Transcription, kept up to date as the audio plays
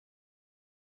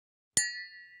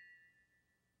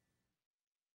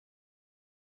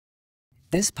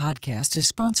This podcast is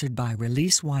sponsored by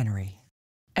Release Winery.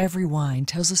 Every wine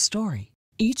tells a story.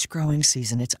 Each growing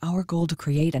season, it's our goal to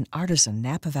create an artisan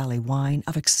Napa Valley wine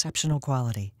of exceptional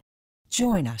quality.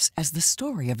 Join us as the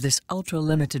story of this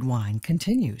ultra-limited wine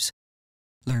continues.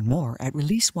 Learn more at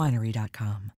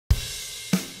releasewinery.com.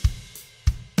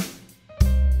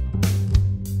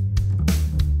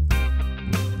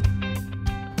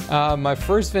 My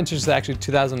first vintage is actually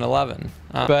 2011,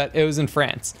 but it was in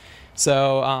France.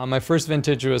 So my first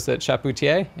vintage was at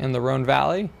Chapoutier in the Rhone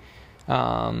Valley.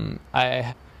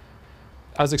 I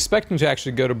was expecting to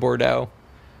actually go to Bordeaux,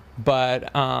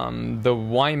 but the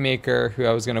winemaker who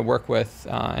I was going to work with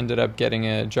ended up getting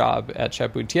a job at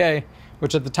Chapoutier,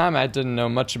 which at the time I didn't know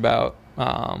much about,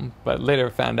 but later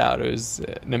found out it was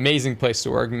an amazing place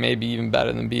to work, maybe even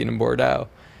better than being in Bordeaux.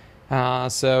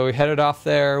 So we headed off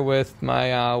there with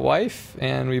my wife,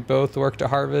 and we both worked a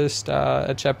harvest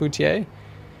at Chapoutier,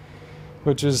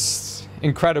 which was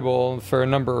incredible for a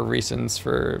number of reasons.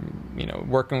 For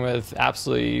working with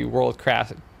absolutely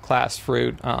world-class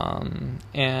fruit,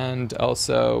 and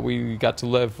also we got to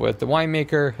live with the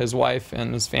winemaker, his wife,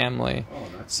 and his family.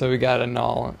 So we got an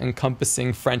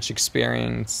all-encompassing French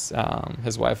experience.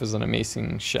 His wife was an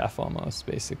amazing chef, almost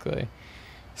basically.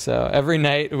 So every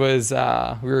night was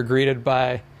we were greeted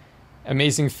by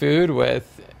amazing food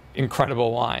with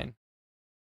incredible wine.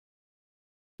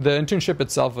 The internship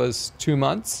itself was 2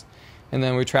 months, and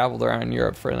then we traveled around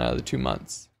Europe for another 2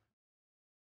 months.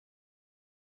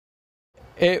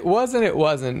 It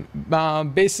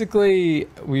wasn't. Basically,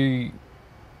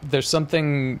 there's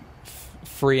something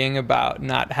freeing about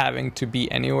not having to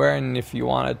be anywhere, and if you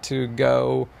wanted to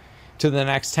go to the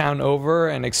next town over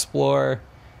and explore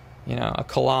a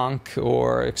Calanque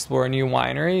or explore a new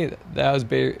winery, that was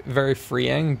very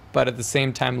freeing. But at the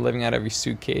same time, living out every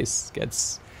suitcase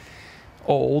gets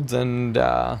old, and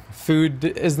food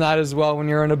is not as well when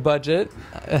you're on a budget.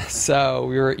 So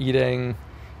we were eating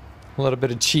a little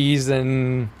bit of cheese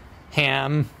and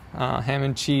ham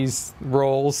and cheese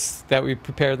rolls that we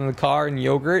prepared in the car, and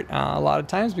yogurt a lot of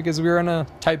times because we were on a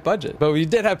tight budget. But we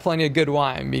did have plenty of good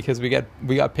wine because we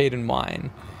got paid in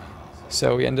wine.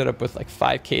 So we ended up with like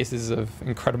 5 cases of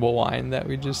incredible wine that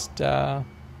we just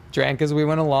drank as we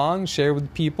went along, shared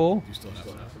with people. You still have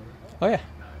some? Oh yeah.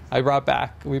 We brought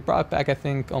back, I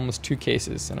think, almost 2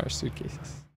 cases in our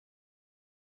suitcases.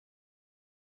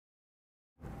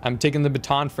 I'm taking the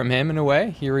baton from him in a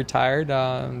way. He retired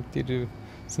due to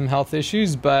some health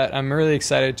issues, but I'm really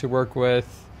excited to work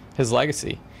with his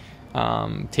legacy.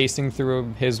 Tasting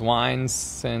through his wines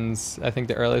since, I think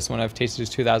the earliest one I've tasted is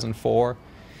 2004.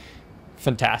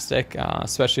 Fantastic,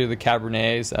 especially the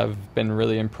Cabernets. I've been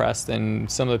really impressed, and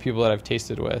some of the people that I've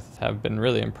tasted with have been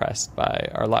really impressed by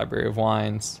our library of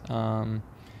wines.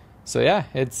 So yeah,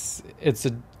 it's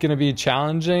going to be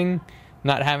challenging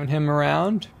not having him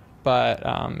around, but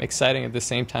exciting at the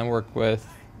same time. Work with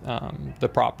the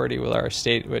property, with our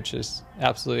estate, which is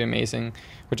absolutely amazing,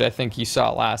 which I think you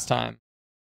saw last time.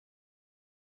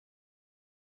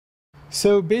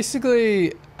 So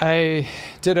basically, I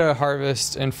did a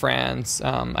harvest in France.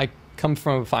 I come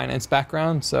from a finance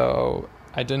background, so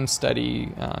I didn't study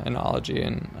enology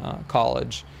in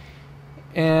college.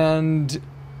 And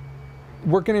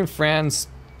working in France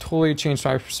totally changed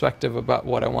my perspective about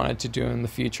what I wanted to do in the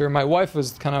future. My wife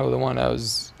was kind of the one that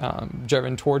was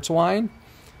driven towards wine.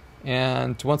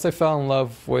 And once I fell in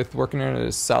love with working in a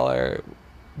cellar,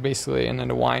 basically in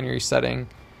a winery setting,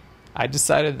 I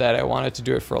decided that I wanted to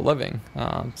do it for a living.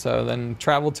 So then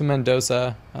traveled to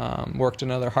Mendoza, worked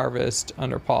another harvest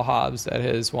under Paul Hobbs at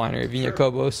his winery, Vino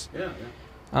Cobos.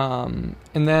 And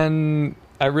then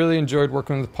I really enjoyed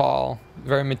working with Paul,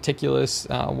 very meticulous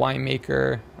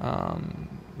winemaker,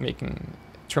 making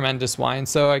tremendous wine.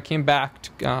 So I came back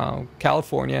to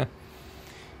California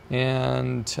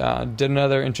and did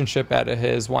another internship at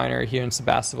his winery here in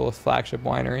Sebastopol, his flagship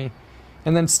winery.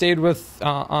 And then stayed with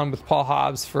Paul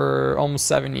Hobbs for almost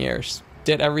 7 years.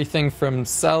 Did everything from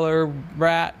cellar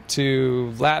rat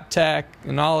to lab tech,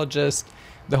 enologist,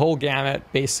 the whole gamut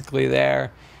basically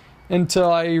there,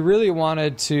 until I really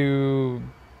wanted to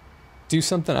do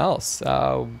something else,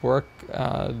 learn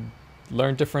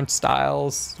different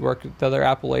styles, work with other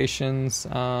appellations,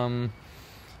 and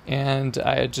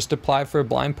I had just applied for a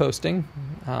blind posting,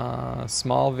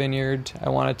 small vineyard.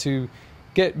 I wanted to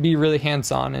be really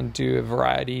hands-on and do a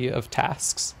variety of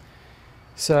tasks.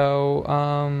 So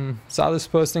saw this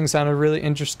posting, sounded really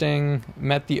interesting,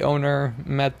 met the owner,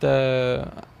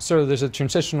 there's a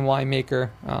transition winemaker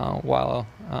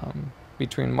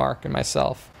between Mark and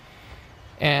myself,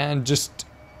 and just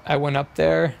I went up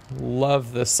there,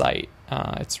 loved the site.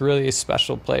 It's really a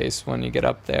special place when you get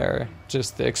up there.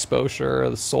 Just the exposure,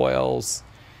 the soils,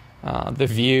 the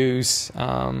views,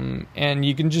 and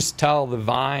you can just tell the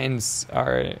vines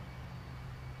are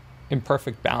in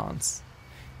perfect balance,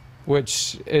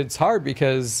 which it's hard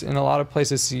because in a lot of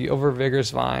places you see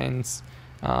over-vigorous vines,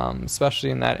 especially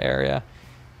in that area.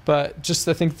 But just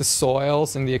I think the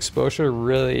soils and the exposure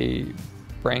really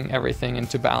bring everything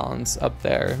into balance up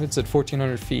there. It's at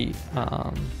 1,400 feet.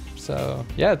 So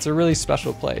yeah, it's a really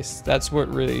special place. That's what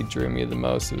really drew me the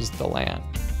most, was the land.